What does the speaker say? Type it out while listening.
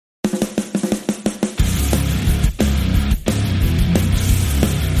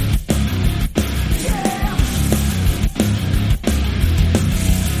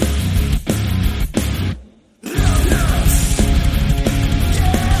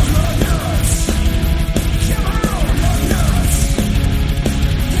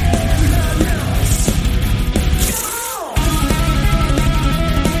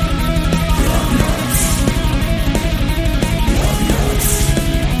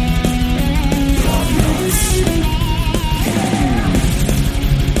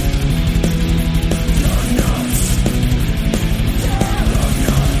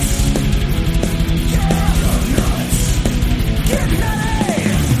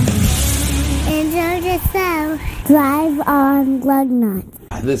Drive on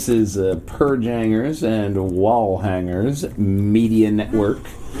Lugnutz. This is Purge Hangers and Wall Hangers Media Network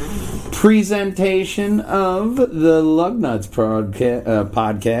presentation of the Lugnutz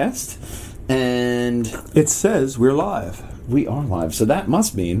podcast. And it says we're live. We are live, so that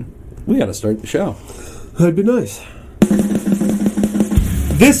must mean we got to start the show. That'd be nice.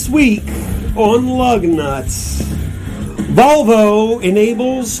 This week on Lugnutz, Volvo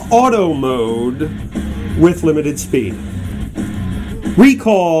enables auto mode with limited speed.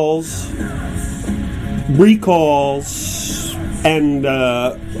 Recalls, and,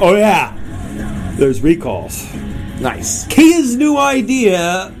 there's recalls. Nice. Kia's new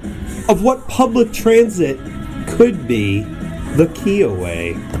idea of what public transit could be the Kia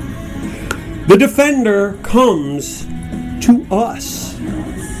way. The Defender comes to us.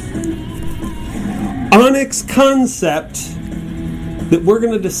 Onyx concept that we're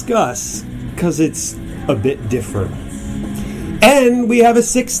going to discuss because it's a bit different. And we have a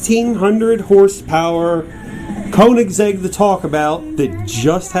 1,600 horsepower Koenigsegg to talk about that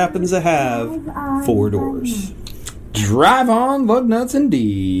just happens to have 4 doors. Drive on Lugnutz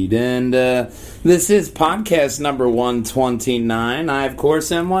indeed. And this is podcast number 129. I, of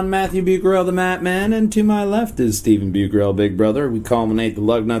course, am one Matthew Bucarell, the Mat Man, and to my left is Stephen Bucarell, Big Brother. We culminate the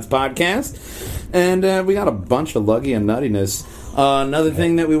Lugnutz podcast. And we got a bunch of luggy and nuttiness. Another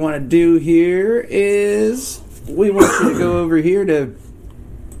thing that we want to do here is we want you to go over here to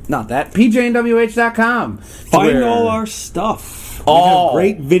pjnwh.com. Find all our stuff. We have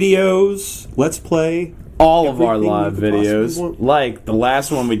great videos. Let's play. All of our live videos, like the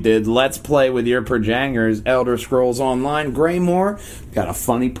last one we did, Let's Play with Your Perjangers, Elder Scrolls Online, Greymore. Got a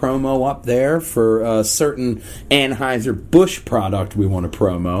funny promo up there for a certain Anheuser-Busch product we want to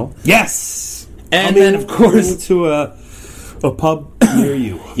promo. Yes! And then, of course, to a pub near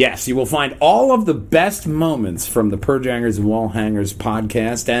you. Yes, you will find all of the best moments from the Purge Hangers and Wall Hangers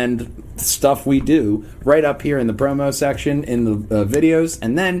podcast and stuff we do right up here in the promo section in the videos.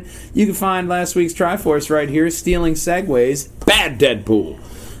 And then you can find last week's Triforce right here, Stealing Segways, Bad Deadpool.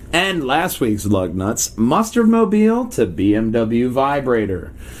 And last week's Lugnutz, Mustard Mobile to BMW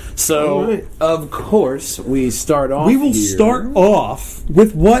Vibrator. So, right. Of course, we start off We will start off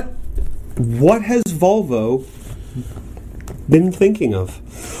with what has Volvo been thinking of.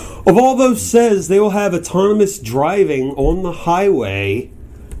 Volvo says they will have autonomous driving on the highway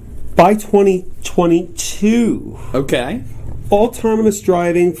by 2022. Okay. Autonomous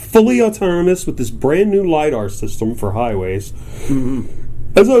driving, fully autonomous with this brand new LiDAR system for highways. Mm-hmm.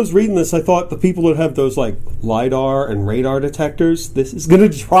 As I was reading this, I thought the people that have those like LiDAR and radar detectors, this is going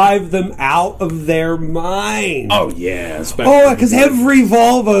to drive them out of their mind. Oh, yeah. Because every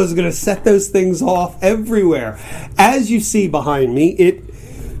Volvo is going to set those things off everywhere. As you see behind me,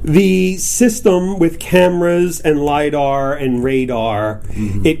 the system with cameras and LiDAR and radar,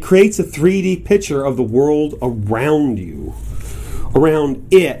 it creates a 3D picture of the world around you. Around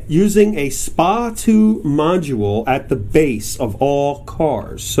it, using a SPA2 module at the base of all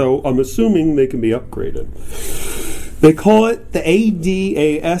cars. So I'm assuming they can be upgraded. They call it the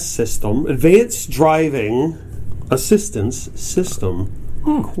ADAS system, Advanced Driving Assistance System.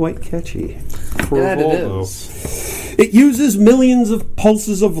 Quite catchy for Volvo. It uses millions of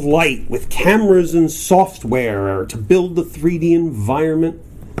pulses of light with cameras and software to build the 3D environment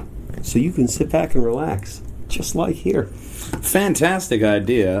so you can sit back and relax, just like here. Fantastic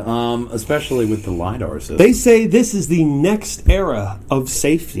idea, especially with the LiDAR system. They say this is the next era of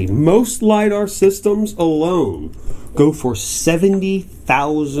safety. Most LiDAR systems alone go for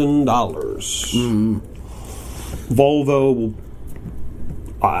 $70,000. Volvo will...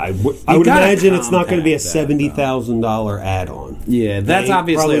 I would imagine it's not going to be a $70,000 add-on. Yeah, that's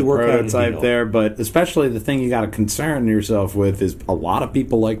obviously a prototype there, but especially the thing you got to concern yourself with is a lot of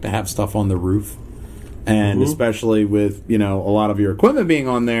people like to have stuff on the roof. And especially with, a lot of your equipment being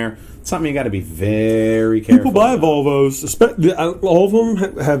on there, it's something you got to be very careful People buy Volvos. All of them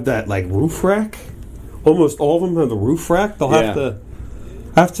have that, like, roof rack. Almost all of them have the roof rack. They'll have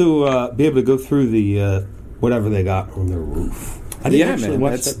to be able to go through the whatever they got on their roof. I didn't actually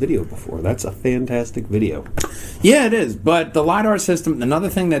watch that video before. That's a fantastic video. Yeah, it is. But the LiDAR system, another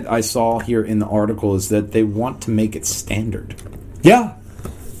thing that I saw here in the article is that they want to make it standard. Yeah.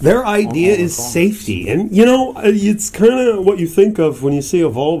 Their idea is safety. And, it's kind of what you think of when you see a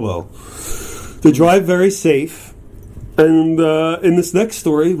Volvo. They drive very safe. And in this next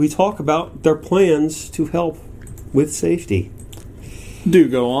story, we talk about their plans to help with safety. Do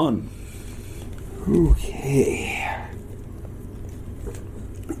go on. Okay.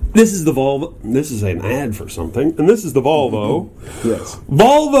 This is the Volvo. This is an ad for something, and this is the Volvo. Yes.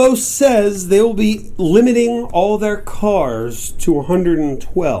 Volvo says they will be limiting all their cars to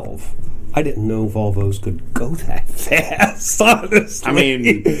 112. I didn't know Volvos could go that fast, honestly. I mean,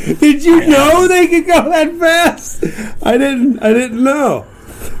 did you know they could go that fast? I didn't know.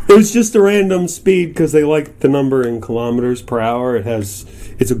 It was just a random speed because they like the number in kilometers per hour.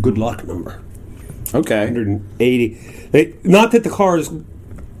 It's a good luck number. Okay. 180. Not that the cars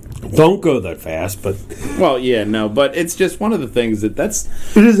don't go that fast, but Well, yeah, no, but it's just one of the things it is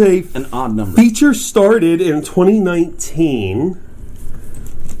an odd number. feature started in 2019.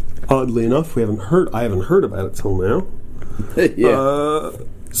 Oddly enough, I haven't heard about it till now. Yeah.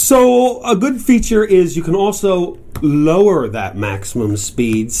 So a good feature is you can also lower that maximum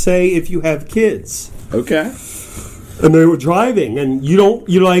speed. Say if you have kids Okay. and they were driving, and you don't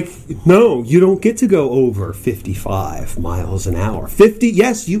get to go over 55 miles an hour. 50,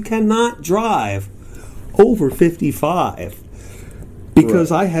 yes, you cannot drive over 55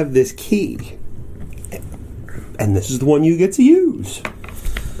 because Right. I have this key, and this is the one you get to use.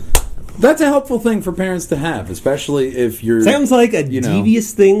 That's a helpful thing for parents to have, especially if you're... Sounds like a you know.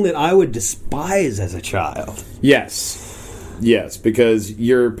 devious thing that I would despise as a child. Yes. Yes, because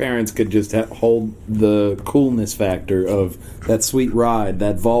your parents could just hold the coolness factor of that sweet ride,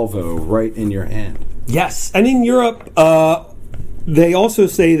 that Volvo, right in your hand. Yes, and in Europe, they also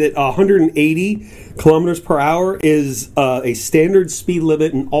say that 180 kilometers per hour is a standard speed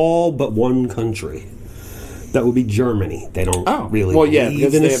limit in all but one country. That would be Germany. They don't really believe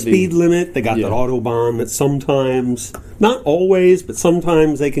because in they a have speed limit. They got that Autobahn that sometimes, not always, but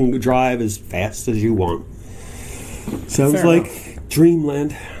sometimes they can drive as fast as you want. Sounds Fair like enough.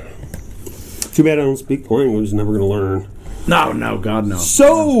 dreamland. Too bad I don't speak the language. Never going to learn. No, God, no.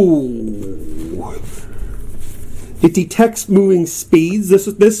 So, it detects moving speeds.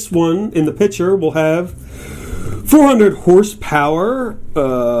 This one in the picture will have 400 horsepower,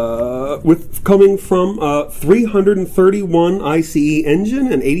 with coming from a 331 ICE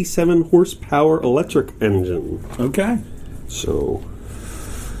engine and 87 horsepower electric engine. Okay. So,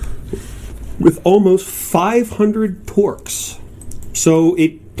 with almost 500 torques. So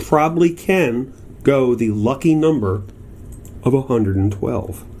it probably can go the lucky number of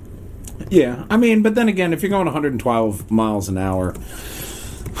 112. Yeah, I mean, but then again, if you're going 112 miles an hour,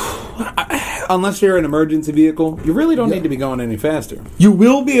 unless you're an emergency vehicle, you really don't need to be going any faster. You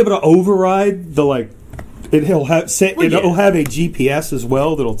will be able to override the it'll have a GPS as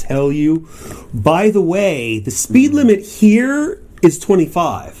well that'll tell you. By the way, the speed limit here is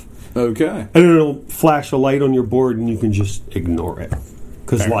 25. Okay. And it'll flash a light on your board and you can just ignore it.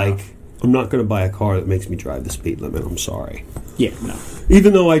 Because, I'm not going to buy a car that makes me drive the speed limit. I'm sorry. Yeah, no.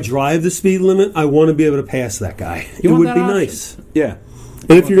 Even though I drive the speed limit, I want to be able to pass that guy. It would be nice. Yeah.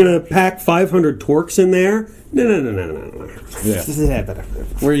 And if you're going to pack 500 torques in there, no. Yeah.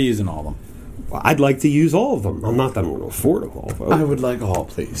 We're using all of them. I'd like to use all of them. I'm not that I'm going to afford a Volvo. I would like all,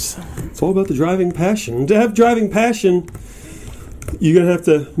 please. It's all about the driving passion. To have driving passion, you're going to have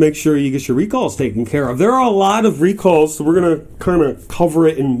to make sure you get your recalls taken care of. There are a lot of recalls, so we're going to kind of cover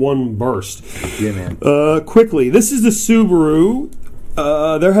it in one burst. Yeah, man. Quickly, this is the Subaru.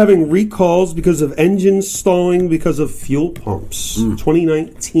 They're having recalls because of engine stalling because of fuel pumps.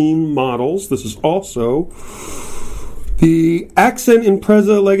 2019 models. This is also the Accent,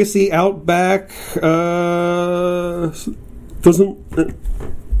 Impreza, Legacy, Outback. Doesn't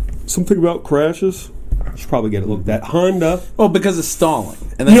something about crashes? Should probably get it looked at. Honda. Well, because of stalling.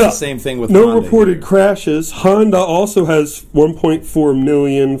 And that's the same thing with no Honda reported here. crashes. Honda also has 1.4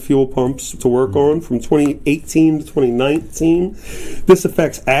 million fuel pumps to work on from 2018 to 2019. This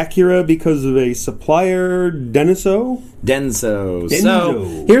affects Acura because of a supplier, Denso. So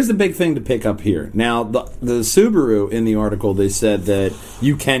here's the big thing to pick up here. Now, the Subaru in the article, they said that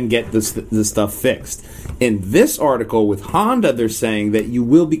you can get this stuff fixed. In this article with Honda, they're saying that you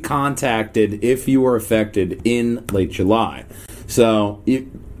will be contacted if you are affected in late July. So,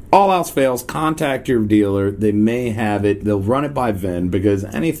 all else fails, contact your dealer. They may have it. They'll run it by VIN because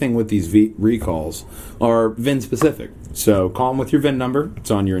anything with these recalls are VIN specific. So call them with your VIN number.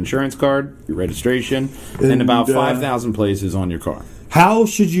 It's on your insurance card, your registration, and about 5,000 places on your car. How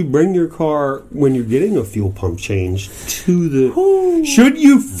should you bring your car when you're getting a fuel pump change to the... Should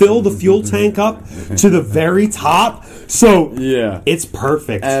you fill the fuel tank up to the very top? So it's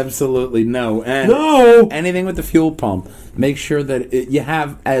perfect. Absolutely no. And no. Anything with the fuel pump, make sure that you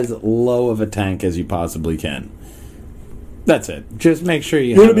have as low of a tank as you possibly can. That's it. Just make sure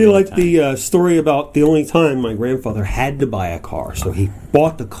you have It'll be like the story about the only time my grandfather had to buy a car. So he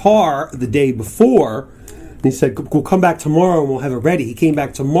bought the car the day before, He said, we'll come back tomorrow and we'll have it ready. He came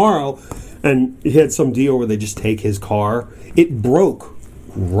back tomorrow, and he had some deal where they just take his car. It broke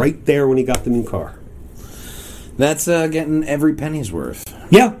right there when he got the new car. That's getting every penny's worth.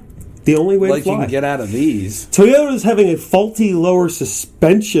 Yeah, the only way to fly. You can get out of these. Toyota's having a faulty lower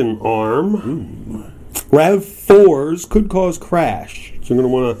suspension arm. RAV4s could cause crash. So you're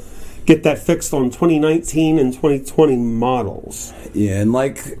going to want to get that fixed on 2019 and 2020 models. Yeah, and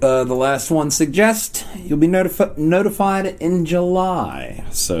like the last one suggests, you'll be notified in July.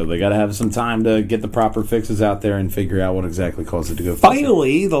 So they got to have some time to get the proper fixes out there and figure out what exactly caused it to go.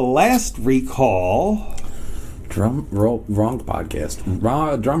 Finally, the last recall. Drum roll, wrong podcast.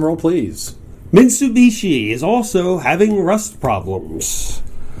 Drum roll, please. Mitsubishi is also having rust problems.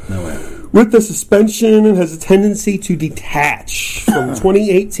 No way. With the suspension, it has a tendency to detach from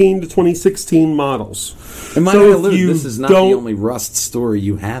 2018 to 2016 models. And might I allude, this is not the only rust story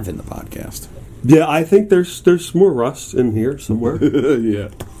you have in the podcast. Yeah, I think there's more rust in here somewhere.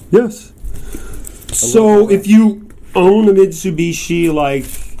 Yeah. Yes. So if you own a Mitsubishi like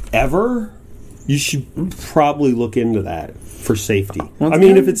ever, you should probably look into that for safety.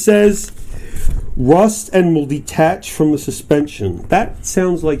 If it says rust and will detach from the suspension, that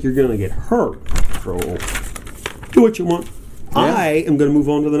sounds like you're going to get hurt. So do what you want. Yeah. I am going to move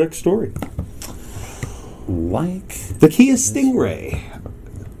on to the next story. The Kia Stingray.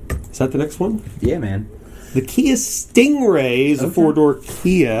 Is that the next one? Yeah, man. The Kia Stingray is a 4-door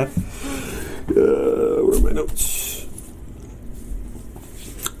Kia. Where are my notes?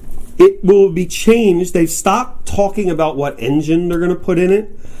 It will be changed. They've stopped talking about what engine they're going to put in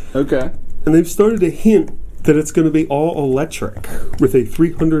it. Okay. And they've started to hint that it's going to be all electric with a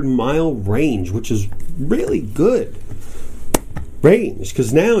 300-mile range, which is really good range.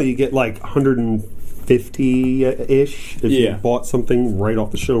 Because now you get like 150-ish if you bought something right off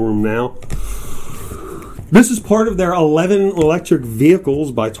the showroom now. This is part of their 11 electric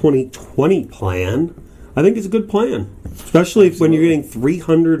vehicles by 2020 plan. I think it's a good plan, especially when you're getting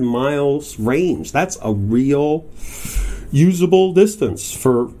 300 miles range. That's a real usable distance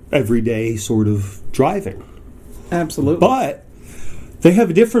for everyday sort of driving. Absolutely. But they have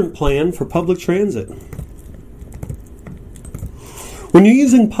a different plan for public transit. When you're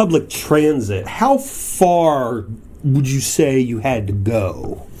using public transit, how far would you say you had to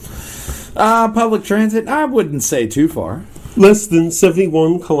go? Public transit, I wouldn't say too far. Less than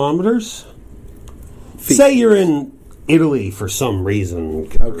 71 kilometers? Say you're in Italy for some reason.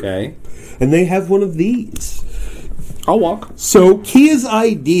 Okay. And they have one of these. I'll walk. So Kia's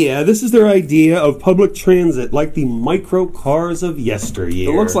idea, this is their idea of public transit, like the micro cars of yesteryear.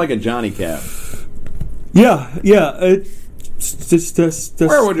 It looks like a Johnny Cab. Yeah. It's just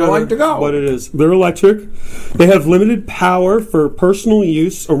where would you like to go? What it is. They're electric. They have limited power for personal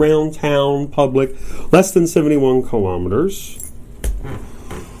use around town, public, less than 71 kilometers.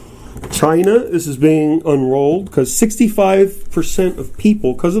 China, this is being unrolled because 65% of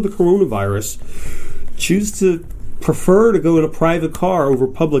people, because of the coronavirus, choose to prefer to go in a private car over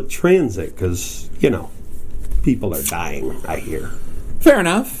public transit because, people are dying, I hear. Fair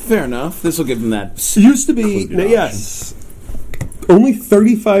enough. This will give them that. It used to be, yes, only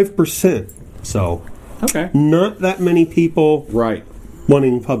 35%. So, not that many people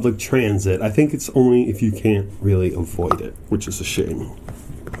wanting public transit. I think it's only if you can't really avoid it, which is a shame.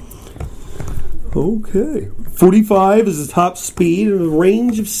 Okay. 45 is the top speed and a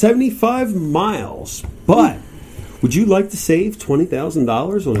range of 75 miles. But would you like to save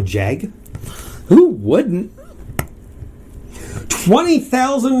 $20,000 on a Jag? Who wouldn't?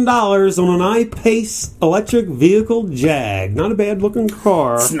 $20,000 on an I-Pace electric vehicle Jag. Not a bad-looking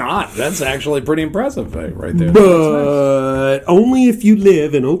car. It's not. That's actually pretty impressive right there. But only if you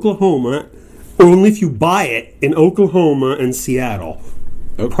live in Oklahoma, or only if you buy it in Oklahoma and Seattle.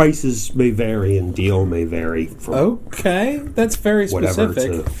 Okay. Prices may vary and deal may vary. That's very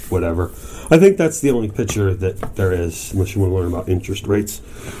specific. Whatever. I think that's the only picture that there is, unless you want to learn about interest rates.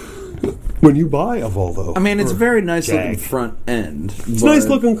 When you buy a Volvo. I mean, it's a very nice looking front end. It's a nice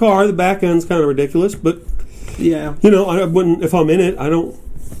looking car. The back end's kind of ridiculous, but yeah, I wouldn't. If I'm in it, I don't.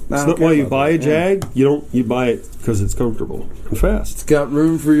 It's not why you buy a Jag. You buy it because it's comfortable and fast. It's got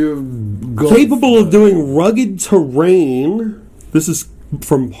room for you. Capable of doing rugged terrain. This is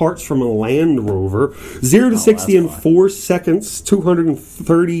from parts from a Land Rover. 0 to 60 in 4 seconds.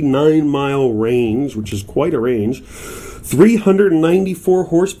 239-mile range, which is quite a range. 394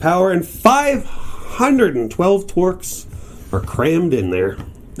 horsepower and 512 torques are crammed in there.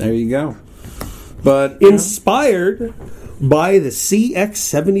 There you go. But inspired by the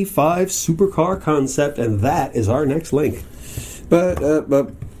CX-75 supercar concept, and that is our next link. But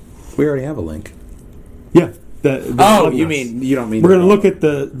we already have a link. Yeah. The you Lugnutz. mean you don't mean? We're going to look at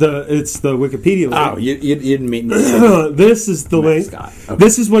it's the Wikipedia link. Oh, you didn't mean. This is the link. Okay.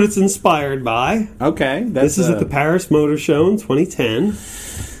 This is what it's inspired by. Okay, This is at the Paris Motor Show in 2010.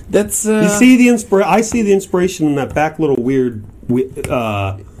 That's You see the I see the inspiration in that back little weird,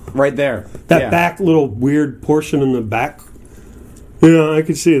 right there. that back little weird portion in the back. Yeah, I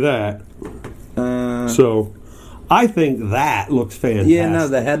can see that. So, I think that looks fantastic. Yeah, no,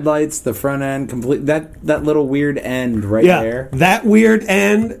 the headlights, the front end, complete that little weird end right there. That weird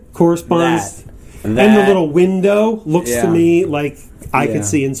end corresponds, and the That- little window looks to Yeah. me like I Yeah. could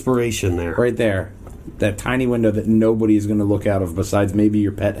see inspiration there. Right there. That tiny window that nobody is going to look out of besides maybe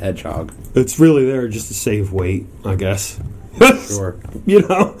your pet hedgehog. It's really there just to save weight, I guess. Sure. You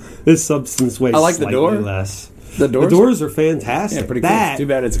know, this substance weighs I like the slightly door. less. The The doors are fantastic. Yeah, pretty cool. That, Too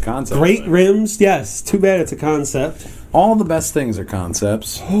bad it's a concept. great rims, yes. Too bad it's a concept. All the best things are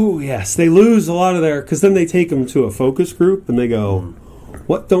concepts. Oh, yes. They lose a lot of their... Because then they take them to a focus group and they go,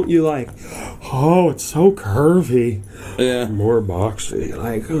 what don't you like? Oh, it's so curvy. Yeah. More boxy.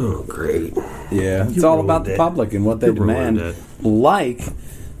 Like, oh, great. Yeah. It's You all ruined about the it. public and what they You ruined demand. it. Like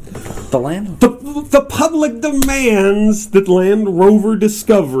the Land The public demands that Land Rover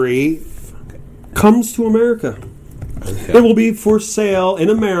Discovery comes to America. Okay. It will be for sale in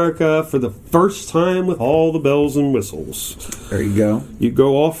America for the first time with all the bells and whistles. There you go. You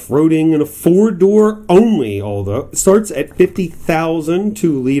go off-roading in a 4-door only, although it starts at 50,000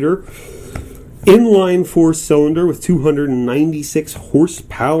 2-liter inline 4-cylinder with 296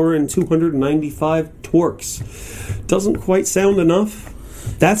 horsepower and 295 torques. Doesn't quite sound enough.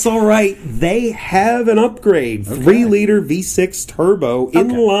 That's all right. They have an upgrade. 3-liter V6 turbo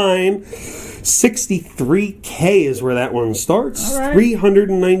inline. 63K is where that one starts. All right.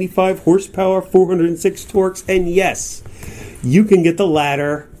 395 horsepower, 406 torques, and yes, you can get the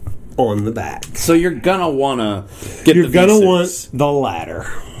ladder on the back. So you're gonna wanna get You're the gonna V6. want the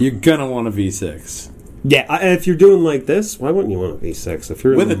ladder. You're gonna want a V6 Yeah, if you're doing like this, why wouldn't you want a V6? If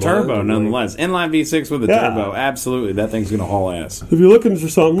you're in with the a turbo, mud, nonetheless. Inline V6 with a Yeah. turbo, absolutely. That thing's gonna haul ass. If you're looking for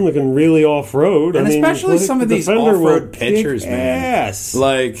something that can really off-road, And I mean, especially like some of the these Defender will off-road pictures, kick man. ass.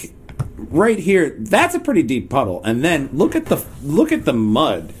 Like right here, that's a pretty deep puddle. And then look at the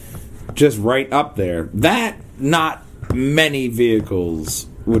mud just right up there. That not many vehicles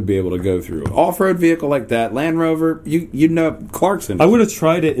would be able to go through. Off-road vehicle like that, Land Rover, you know Clarkson. I would have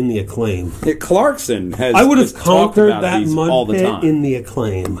tried it in the Acclaim. Clarkson has I would have just talked conquered about that these mud all the pit time. in the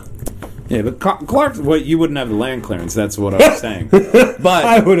Acclaim. Yeah, but Clarkson, well, you wouldn't have the land clearance. That's what I was saying. But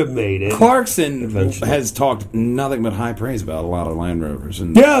I would have made it. Clarkson Eventually. has talked nothing but high praise about a lot of Land Rovers.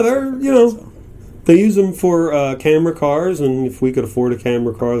 And Yeah, they're, they use them for camera cars, and if we could afford a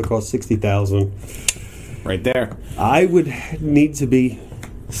camera car that costs $60,000, right there. I would need to be...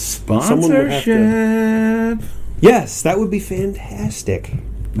 Someone would have Sponsorship. Yes, that would be fantastic.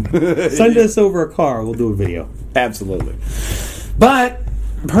 Send us over a car, we'll do a video. Absolutely. But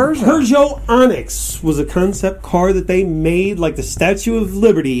Peugeot Onyx was a concept car that they made like the Statue of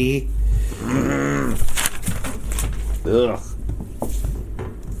Liberty. Ugh.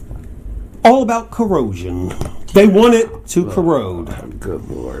 All about corrosion. They want it to corrode. Good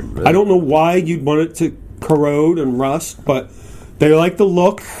Lord. I don't know why you'd want it to corrode and rust, but they like the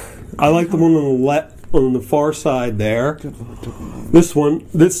look. I like the one on the far side there. This one,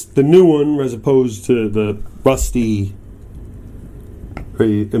 the new one, as opposed to the rusty.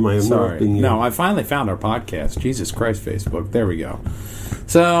 Am I Sorry. interrupting you? No, I finally found our podcast. Jesus Christ, Facebook. There we go.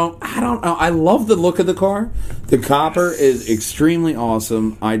 So, I don't know. I love the look of the car. The copper is extremely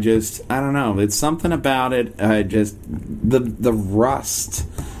awesome. I don't know. It's something about it. The rust.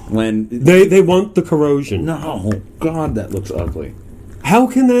 When They want the corrosion. no, God, that looks ugly. How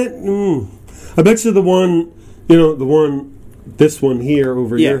can that? I bet you the one, this one here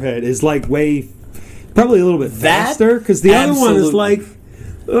over Yeah. your head is like probably a little bit That- faster, because the other one is absolutely. like,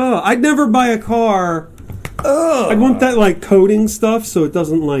 I'd never buy a car. I'd want that like coating stuff so it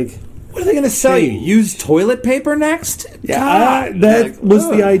doesn't like. What are they going to sell you? Change. Use toilet paper next? God. That Like, was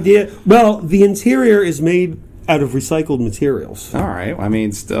ugh. the idea. Well, the interior is made out of recycled materials, All right. I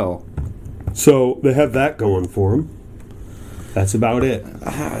mean, still. so they have that going for them. That's about it.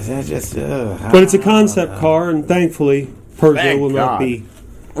 That just. But it's a concept car, and thankfully, Peugeot Thank will not God. be.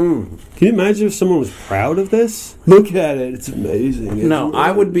 Can you imagine if someone was proud of this? Look at it; it's amazing. No,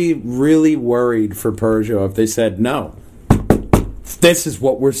 I would be really worried for Peugeot if they said, no, this is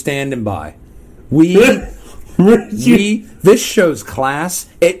what we're standing by. This shows class.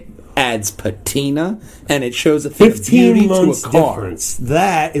 adds patina, and it shows a thing of 15 beauty to a months car. difference.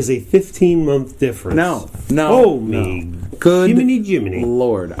 That is a 15-month difference. No. Oh, me. Good Jiminy.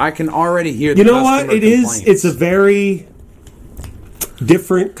 Lord. I can already hear the You know what? customer It is. complaints. It's a very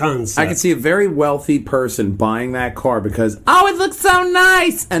different concept. I can see a very wealthy person buying that car because, oh, it looks so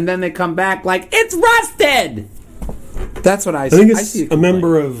nice, and then they come back like, it's rusted. That's what I see. I think I it's see a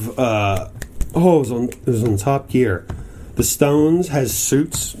member of. It was on Top Gear. The Stones has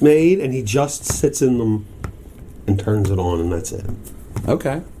suits made, and he just sits in them and turns it on, and that's it.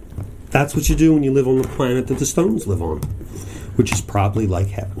 Okay. That's what you do when you live on the planet that the Stones live on, which is probably like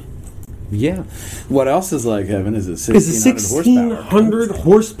heaven. Yeah. What else is like heaven is a It's a 1600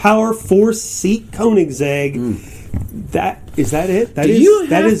 horsepower 4-seat Koenigsegg. That is it? That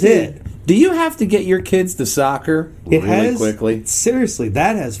is it. Do you have to get your kids to soccer really quickly? Seriously,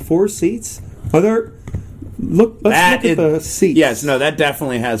 that has 4 seats. Let's look at the seats. Yes, no, that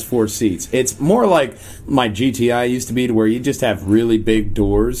definitely has 4 seats. It's more like my GTI used to be, to where you just have really big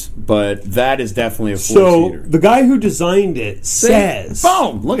doors, but that is definitely a 4-seater. So the guy who designed it says,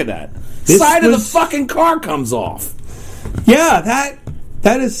 boom, look at that. This Side of the was- fucking car comes off. yeah,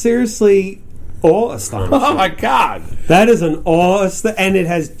 that is seriously awe-astonishing. Oh my God. That is an and it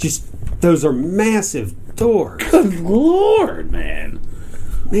has just, those are massive doors. Good Lord, man.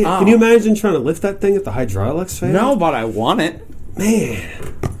 Man, can you imagine trying to lift that thing if the hydraulics fail? No, but I want it.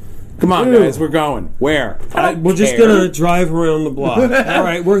 Man. Come on, Dude. guys, we're going. Where? We're just going to drive around the block. All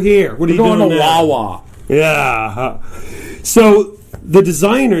right, we're here. What are you going doing to now? Wawa. Yeah. So the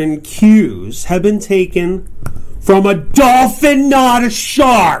designer and cues have been taken from a dolphin, not a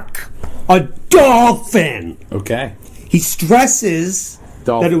shark. A dolphin. Okay. He stresses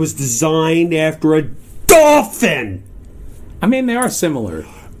Dolphin. that it was designed after a dolphin. I mean, they are similar,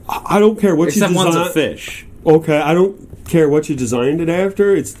 I don't care what except you design. one's a fish. Okay, I don't care what you designed it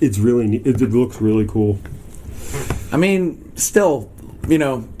after. It's really neat. It looks really cool. I mean, still,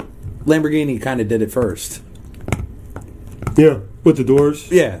 Lamborghini kind of did it first. Yeah, with the doors.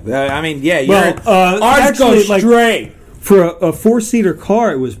 Yeah, I mean, yeah. Well, ours actually, goes straight. For a 4-seater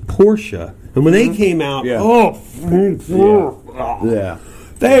car, it was Porsche, and when they came out, Yeah. Yeah.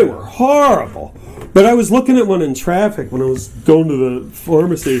 they were horrible. But I was looking at one in traffic when I was going to the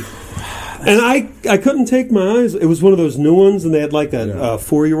pharmacy, and I couldn't take my eyes. It was one of those new ones, and they had like a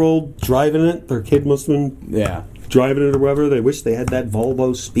 4-year-old driving it. Their kid must have been driving it or whatever. They wish they had that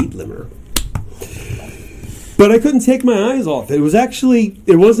Volvo speed limiter. But I couldn't take my eyes off it. It was actually,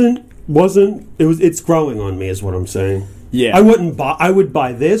 it's growing on me is what I'm saying. Yeah. I would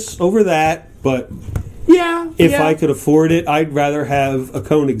buy this over that, but if I could afford it, I'd rather have a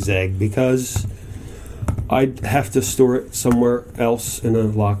Koenigsegg because I'd have to store it somewhere else in a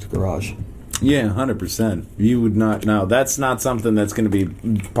locked garage. Yeah, 100%. You would not. No, that's not something that's going to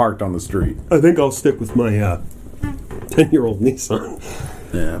be parked on the street. I think I'll stick with my 10-year-old Nissan.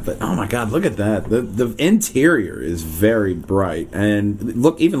 Yeah, but oh my God, look at that. The interior is very bright, and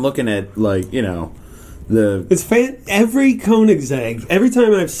even looking at It's every Koenigsegg. Every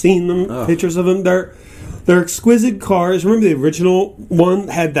time I've seen them, pictures of them, they're exquisite cars. Remember the original one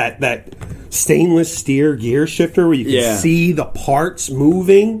had that stainless steel gear shifter where you could see the parts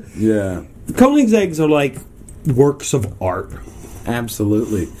moving. Yeah, the Koenigsegg's are like works of art.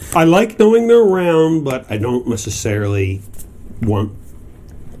 Absolutely. I like knowing they're around, but I don't necessarily want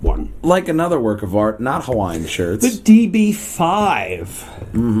one. Like another work of art, not Hawaiian shirts. The DB5.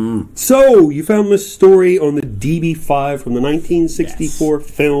 Mm-hmm. So, you found this story on the DB5 from the 1964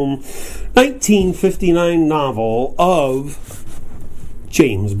 film, 1959 novel of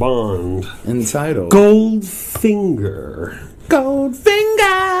James Bond. Entitled Goldfinger.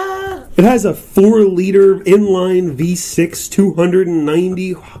 Goldfinger! It has a 4-liter inline V6,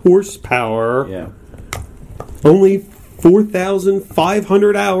 290 horsepower. Yeah. Only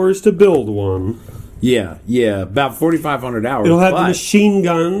 4,500 hours to build one. Yeah, about 4,500 hours. It'll have the machine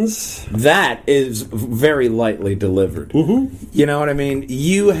guns. That is very lightly delivered. Mm-hmm. You know what I mean?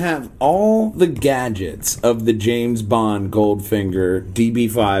 You have all the gadgets of the James Bond Goldfinger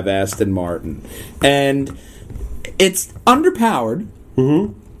DB5 Aston Martin. And it's underpowered.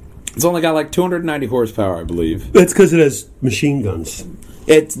 Mm-hmm. It's only got like 290 horsepower, I believe. That's because it has machine guns.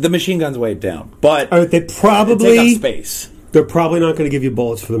 The machine guns weigh it down. But they probably take up space. They're probably not going to give you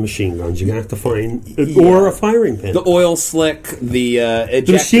bullets for the machine guns. You're going to have to find or a firing pin. The oil slick, the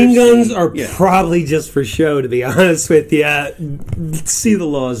ejector machine guns seat. are probably just for show, to be honest with you. See the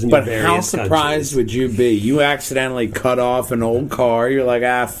laws in your various But how surprised countries. would you be? You accidentally cut off an old car. You're like,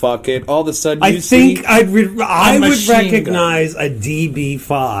 fuck it. All of a sudden, I think I would machine recognize a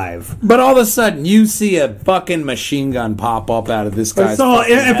DB5. But all of a sudden, you see a fucking machine gun pop up out of this guy's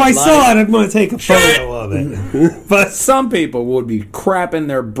If I saw it, I'd want to take a photo of it. But some people would be crapping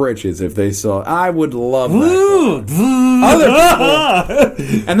their britches if they saw it. I would love that. Other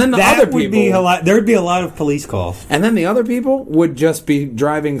people, and then that other would people, be a lot. There would be a lot of police calls. and then the other people would just be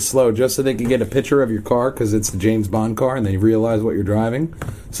driving slow, just so they could get a picture of your car because it's the James Bond car, and they realize what you're driving.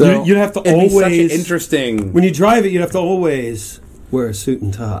 So You'd have to it'd be such an always interesting. When you drive it, you'd have to always wear a suit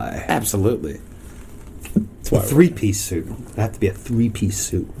and tie. Absolutely. A three-piece suit. It'd have to be a three-piece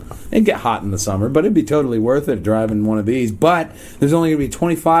suit. It'd get hot in the summer, but it'd be totally worth it driving one of these. But there's only going to be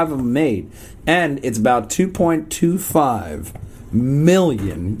 25 of them made, and it's about 2.25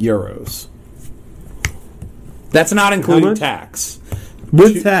 million euros. That's not including tax.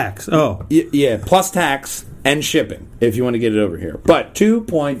 With tax. Oh. Yeah, plus tax and shipping if you want to get it over here. But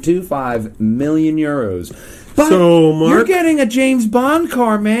 2.25 million euros. But So, Mark, you're getting a James Bond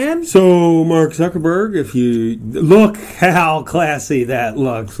car, man. So, Mark Zuckerberg, if you look how classy that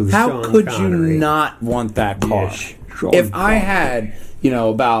looks with How Sean could Connery. you not want that car? Yes, Sean If I Connery. had,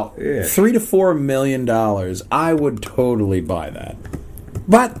 about $3 to $4 million, I would totally buy that.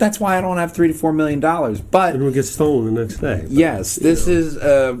 But that's why I don't have $3 to $4 million. But And it would get stolen the next day. yes, this is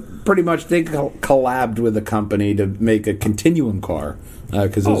pretty much they collabed with a company to make a Continuum car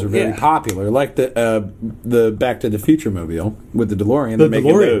because those are very popular, like the Back to the Future mobile with the DeLorean. They're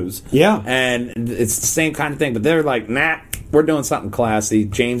making those, and it's the same kind of thing. But they're like, nah, we're doing something classy.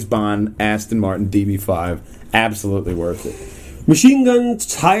 James Bond, Aston Martin, DB5, absolutely worth it. Machine guns,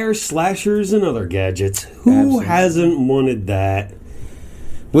 tire slashers, and other gadgets. Who Absolutely. hasn't wanted that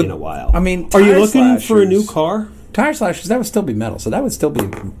in a while? I mean, are you tire looking for a new slashers- car? Tire slashers, that would still be metal, so that would still be.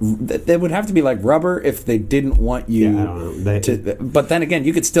 They would have to be like rubber if they didn't want you I don't know. to. But then again,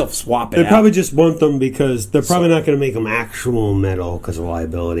 you could still swap it They out. probably just want them because they're probably not going to make them actual metal because of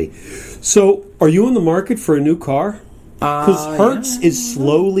liability. So, are you in the market for a new car? Because Hertz is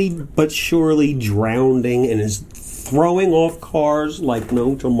slowly but surely drowning and is throwing off cars like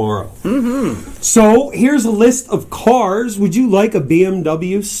no tomorrow. Mm-hmm. So, here's a list of cars. Would you like a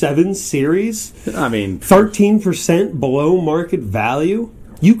BMW 7 Series? I mean, 13% below market value?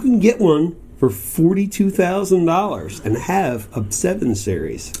 You can get one for $42,000 and have a 7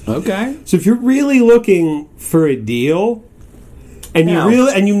 Series. okay. So if you're really looking for a deal, and Now-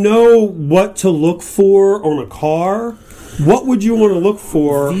 you know what to look for on a car, what would you want to look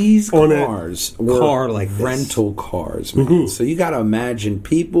for These on cars a were car like this? rental cars, man. So you got to imagine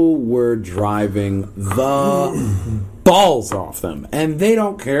people were driving the balls off them, and they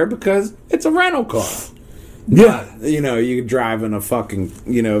don't care because it's a rental car. Yeah. You're driving a fucking,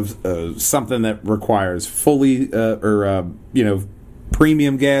 something that requires fully,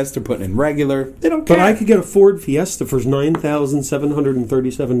 premium gas. They're putting in regular. They don't care. But I could get a Ford Fiesta for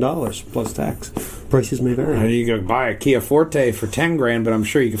 $9,737 plus tax. Prices may vary. You can buy a Kia Forte for $10,000, but I'm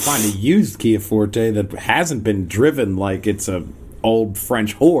sure you can find a used Kia Forte that hasn't been driven like it's a old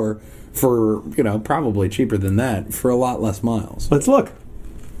French whore for, probably cheaper than that for a lot less miles. Let's look.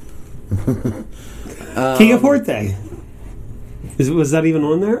 Kia Forte. Was that even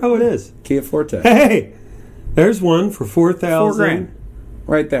on there? Oh, it is. Kia Forte. Hey, there's one for $4,000. $4,000.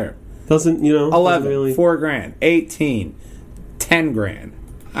 Right there. Doesn't 11, really... $4,000, 18, $10,000.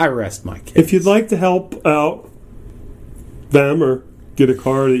 I rest my case. If you'd like to help out them or get a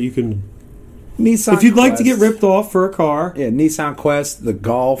car that you can... Nissan If you'd like to Quest. get ripped off for a car... Yeah, Nissan Quest, the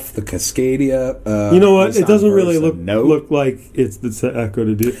Golf, the Cascadia. You know what? Nissan It doesn't really Versa. look like it's the Echo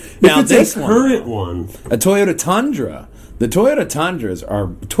to do. Now If it's this a one, current one... A Toyota Tundra. The Toyota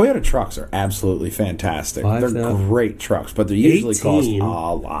Toyota trucks are absolutely fantastic. They're 5,000. great trucks, but they usually cost 18.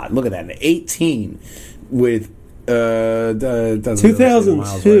 a lot. Look at that, an 18 with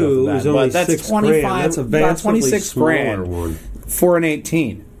 2002 is only that's $6,000. That's a about vastly 26 smaller grand one. for an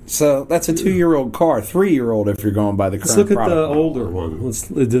 18. So that's a 2-year-old car, 3-year-old if you're going by the current Let's look at product the model. older one.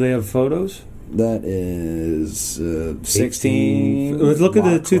 Do they have photos? That is 16. Let's look at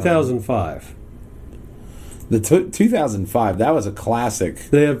the Lot 2005. The 2005, that was a classic.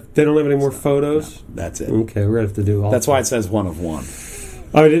 They don't have any more photos? That's it. Okay, we're going to have to do all That's why it says one of one.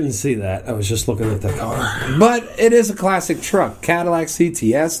 I didn't see that. I was just looking at the car. But it is a classic truck. Cadillac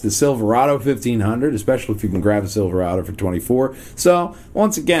CTS, the Silverado 1500, especially if you can grab a Silverado for $24. So,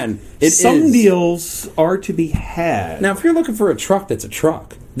 once again, Some deals are to be had. Now, if you're looking for a truck that's a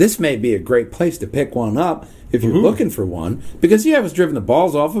truck, this may be a great place to pick one up if you're looking for one, because you haven't driven the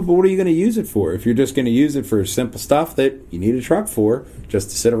balls off it, but what are you going to use it for? If you're just going to use it for simple stuff that you need a truck for, just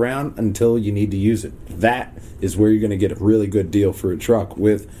to sit around until you need to use it, that is where you're going to get a really good deal for a truck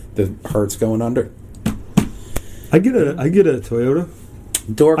with the Hertz going under. I get a Toyota.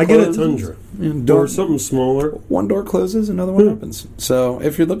 Door I closes. get a Tundra. Yeah, Or something smaller. One door closes, another one opens. So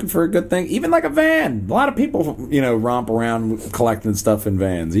if you're looking for a good thing, even like a van, a lot of people, romp around collecting stuff in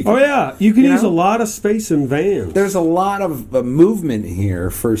vans. You can use a lot of space in vans. There's a lot of movement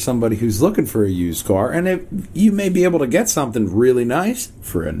here for somebody who's looking for a used car, and you may be able to get something really nice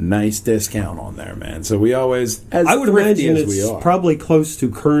for a nice discount on there, man. So we always, I would imagine it's probably close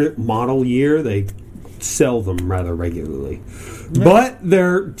to current model year. They sell them rather regularly. But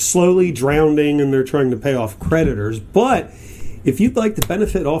they're slowly drowning, and they're trying to pay off creditors. But if you'd like to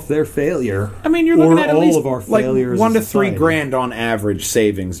benefit off their failure, you're looking at all least of our failures, like $1 to $3 grand on average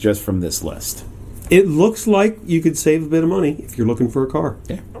savings just from this list. It looks like you could save a bit of money if you're looking for a car.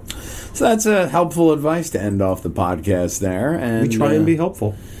 Yeah. So that's a helpful advice to end off the podcast there. And we try and be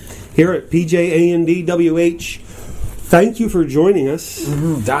helpful here at PJANDWH. Thank you for joining us.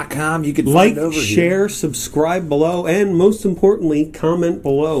 .com. You can like, find over share, here. Subscribe below, and most importantly, comment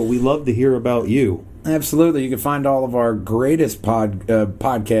below. We love to hear about you. Absolutely. You can find all of our greatest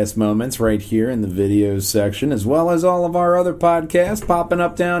podcast moments right here in the videos section, as well as all of our other podcasts popping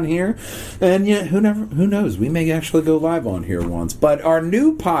up down here. And who knows? We may actually go live on here once. But our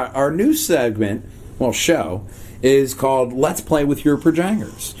new segment, show, is called Let's Play with Your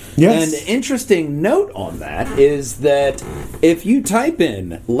Projangers. Yes. And an interesting note on that is that if you type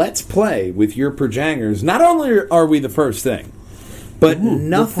in Let's Play with Your Projangers, not only are we the first thing, but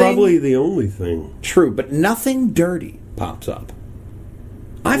nothing... We're probably the only thing. True, but nothing dirty pops up.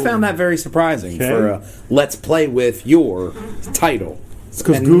 I found that very surprising for a Let's Play with Your title. It's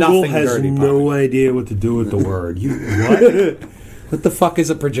because Google has no idea what to do with the word. What? What the fuck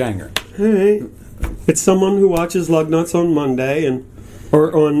is a projanger? Hey, it's someone who watches Lugnutz on Monday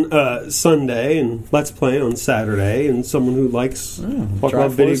or on Sunday, and Let's Play on Saturday, and someone who likes talk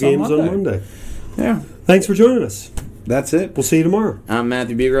about video games on Monday. Yeah. Thanks for joining us. That's it. We'll see you tomorrow. I'm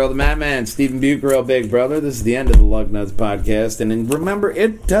Matthew Bucarell, the Matt Man. Stephen Bucarell, Big Brother. This is the end of the Lugnutz podcast. And remember,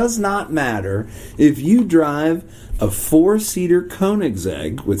 it does not matter if you drive a 4-seater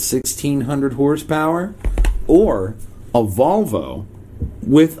Koenigsegg with 1,600 horsepower or a Volvo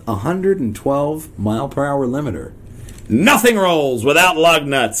with 112 mile per hour limiter. Nothing rolls without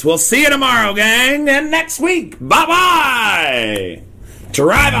Lugnutz. We'll see you tomorrow, gang, and next week. Bye-bye.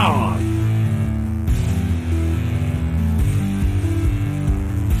 Drive on.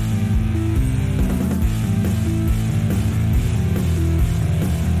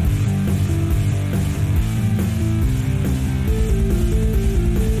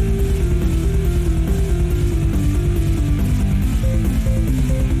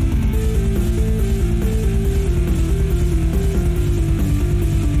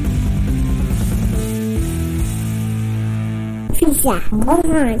 Pizza. Hold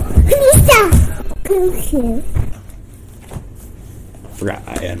on. Pizza. Cookie. Forgot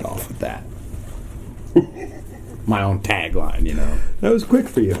I end off with that. My own tagline, That was quick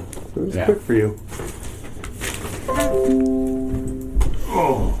for you. Quick for you.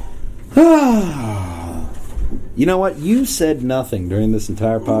 You know what? You said nothing during this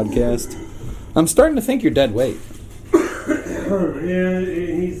entire podcast. I'm starting to think you're dead weight. Yeah,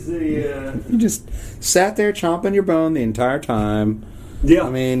 he's the... You just sat there chomping your bone the entire time. Yeah. I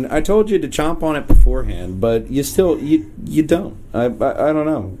mean, I told you to chomp on it beforehand, but you still, you don't. I don't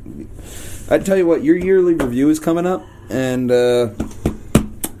know. I tell you what, your yearly review is coming up, and...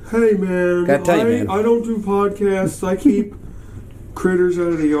 Hey, man, gotta tell you, man. I don't do podcasts. I keep critters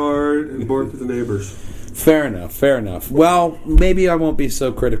out of the yard and bark at the neighbors. Fair enough. Well, maybe I won't be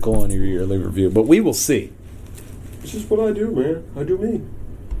so critical on your yearly review, but we will see. It's just what I do, man. I do me.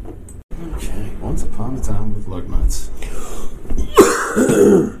 Okay, once upon a time with Lugnutz.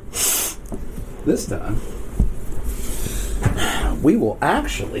 This time, we will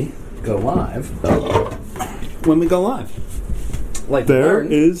actually go live when we go live. Like there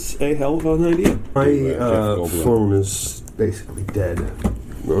is a hell of an idea. My phone is basically dead.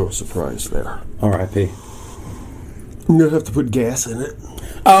 No surprise there. R.I.P. I'm gonna have to put gas in it.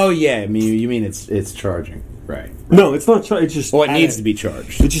 Oh yeah, I mean you mean it's charging, right? No, it's not charged. It's just it needs to be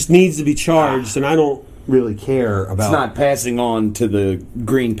charged. It just needs to be charged, and I don't really care about. It's not passing on to the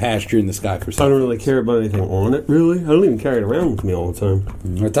green pasture in the sky for I something. don't really care about anything on it, really. I don't even carry it around with me all the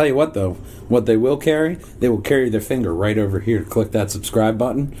time. I'll tell you what, though. What they will carry, they will carry their finger right over here. Click that subscribe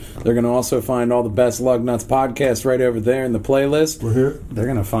button. They're going to also find all the best Lugnutz podcasts right over there in the playlist. We're here. They're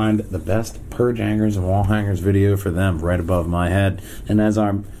going to find the best purge hangers and wall hangers video for them right above my head. And as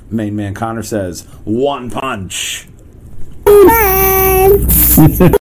our main man Connor says, one punch. Bye.